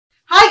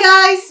Hi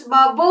guys,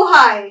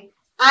 mabuhay!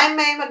 I'm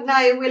May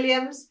Magnaya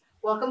Williams.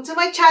 Welcome to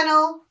my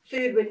channel,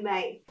 Food with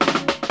May.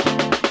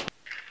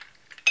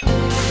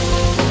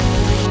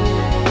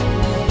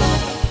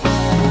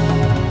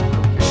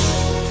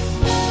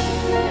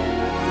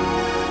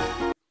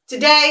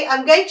 Today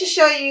I'm going to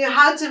show you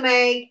how to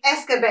make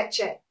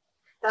escabeche.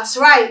 That's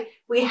right,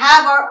 we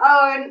have our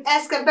own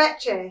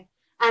escabeche.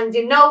 And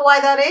you know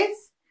why that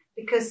is?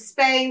 Because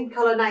Spain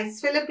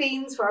colonized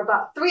Philippines for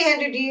about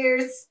 300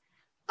 years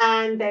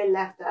and they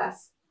left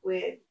us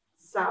with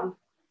some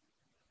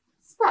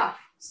stuff,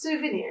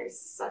 souvenirs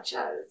such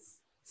as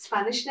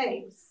Spanish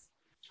names.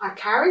 Our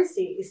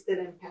currency is still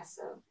in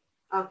peso.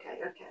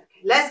 Okay.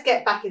 Let's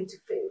get back into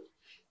food.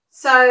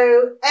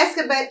 So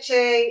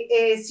escabeche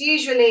is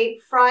usually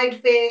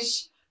fried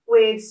fish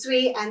with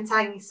sweet and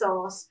tangy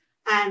sauce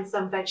and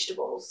some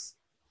vegetables.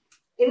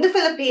 In the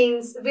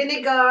Philippines,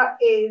 vinegar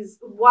is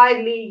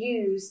widely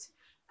used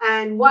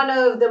and one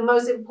of the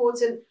most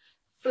important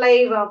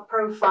flavor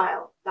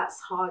profile that's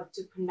hard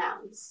to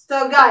pronounce.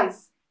 So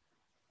guys,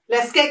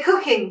 let's get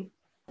cooking.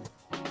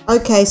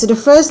 Okay, so the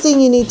first thing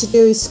you need to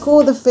do is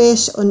score the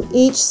fish on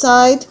each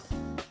side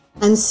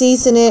and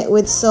season it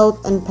with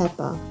salt and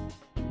pepper.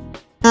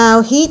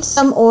 Now heat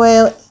some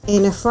oil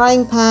in a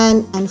frying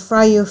pan and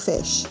fry your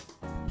fish.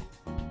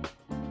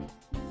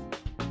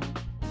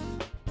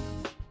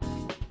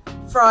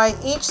 Fry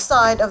each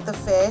side of the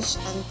fish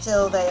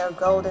until they are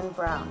golden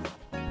brown.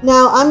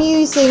 Now I'm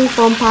using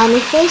pompano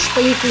fish,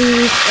 but you can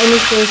use any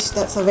fish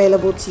that's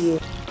available to you.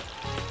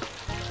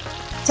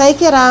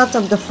 Take it out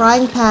of the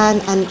frying pan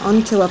and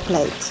onto a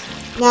plate.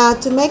 Now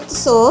to make the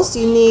sauce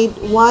you need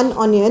 1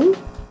 onion,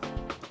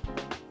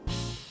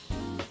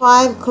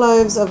 5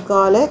 cloves of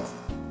garlic,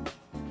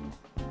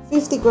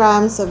 50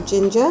 grams of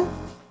ginger,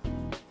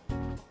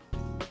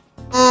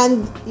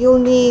 and you'll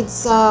need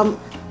some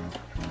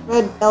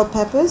red bell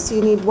peppers.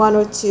 You need 1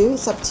 or 2,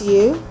 it's up to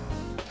you.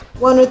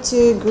 1 or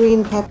 2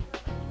 green peppers.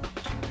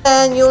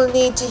 Then you'll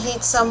need to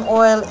heat some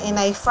oil in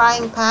a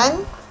frying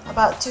pan,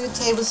 about 2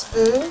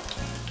 tablespoons.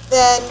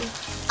 Then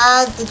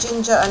add the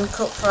ginger and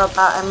cook for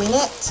about a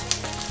minute.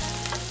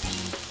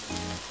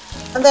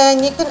 And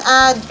then you can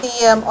add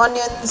the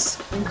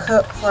onions and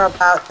cook for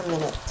about a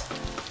minute.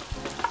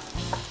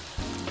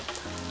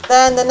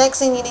 Then the next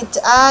thing you need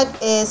to add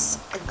is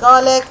the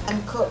garlic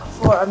and cook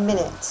for a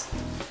minute.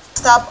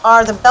 Next up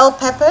are the bell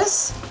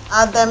peppers.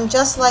 Add them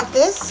just like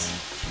this.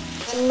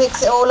 Then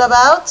mix it all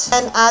about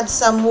and add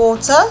some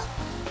water,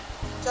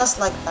 just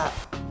like that.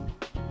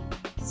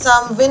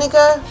 Some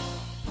vinegar,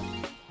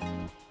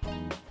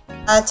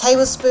 a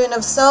tablespoon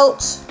of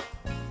salt,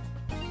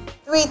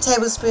 3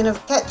 tablespoons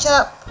of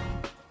ketchup.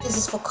 This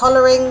is for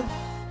coloring.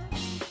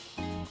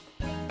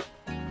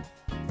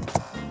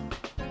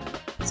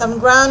 Some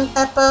ground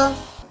pepper,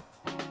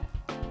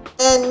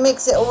 then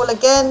mix it all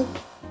again,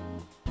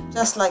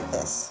 just like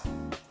this.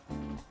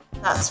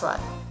 That's right.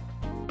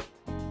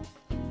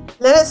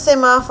 Let it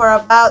simmer for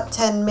about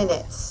 10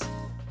 minutes.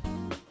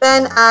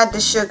 Then add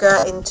the sugar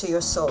into your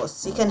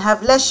sauce. You can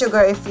have less sugar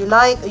if you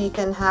like, or you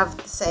can have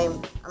the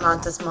same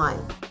amount as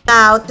mine.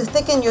 Now to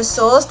thicken your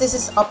sauce, this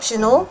is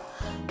optional.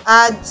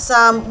 Add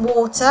some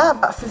water,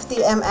 about 50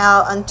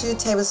 ml, and 2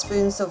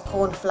 tablespoons of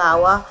corn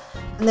flour,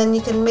 and then you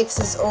can mix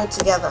this all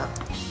together.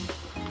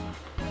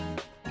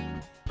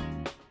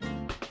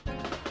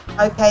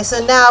 Okay, so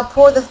now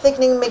pour the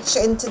thickening mixture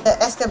into the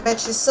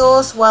escabeche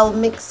sauce while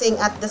mixing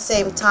at the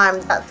same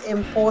time. That's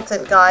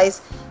important,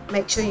 guys.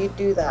 Make sure you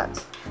do that.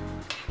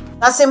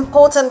 That's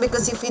important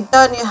because if you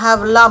don't, you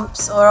have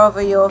lumps all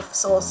over your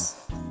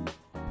sauce.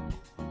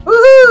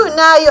 Woohoo!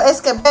 Now your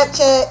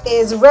escabeche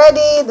is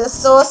ready, the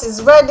sauce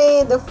is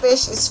ready, the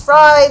fish is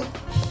fried.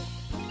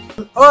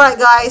 Alright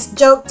guys,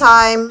 joke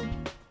time.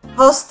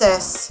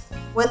 Hostess.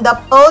 When the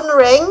phone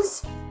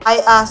rings,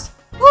 I ask,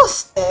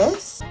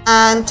 hostess?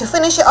 And to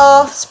finish it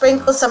off,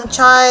 sprinkle some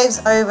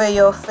chives over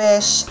your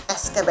fish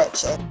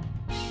escabeche.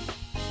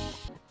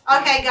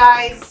 Okay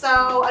guys,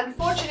 so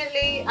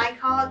unfortunately I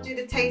can't do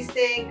the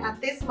tasting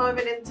at this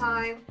moment in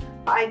time,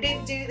 but I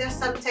did do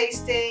some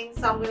tasting,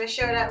 so I'm going to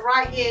show that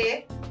right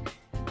here.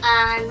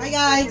 And hi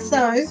guys,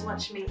 so just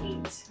watch me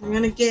eat. I'm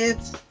going to give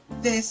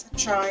this a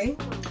try.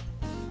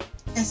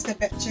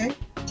 Escabeche.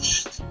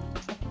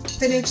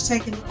 Finished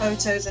taking the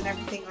photos and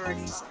everything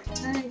already. So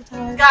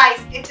guys,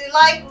 if you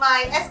like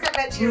my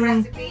escabeche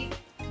recipe,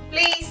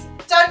 please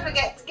don't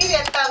forget to give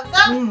it a thumbs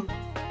up.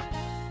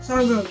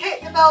 So good.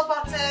 Hit the bell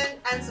button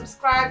and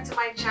subscribe to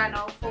my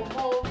channel for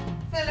more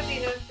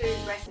Filipino food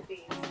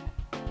recipes.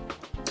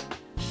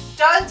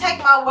 Don't take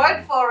my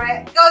word for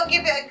it. Go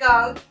give it a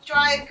go.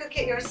 Try and cook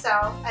it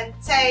yourself and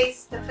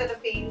taste the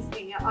Philippines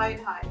in your own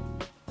home.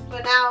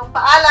 For now,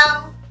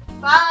 paalam.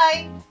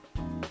 Bye.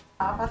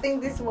 I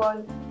think this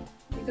one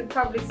you could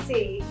probably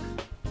see.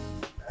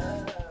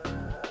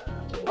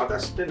 Oh,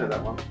 that's thinner,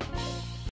 that one.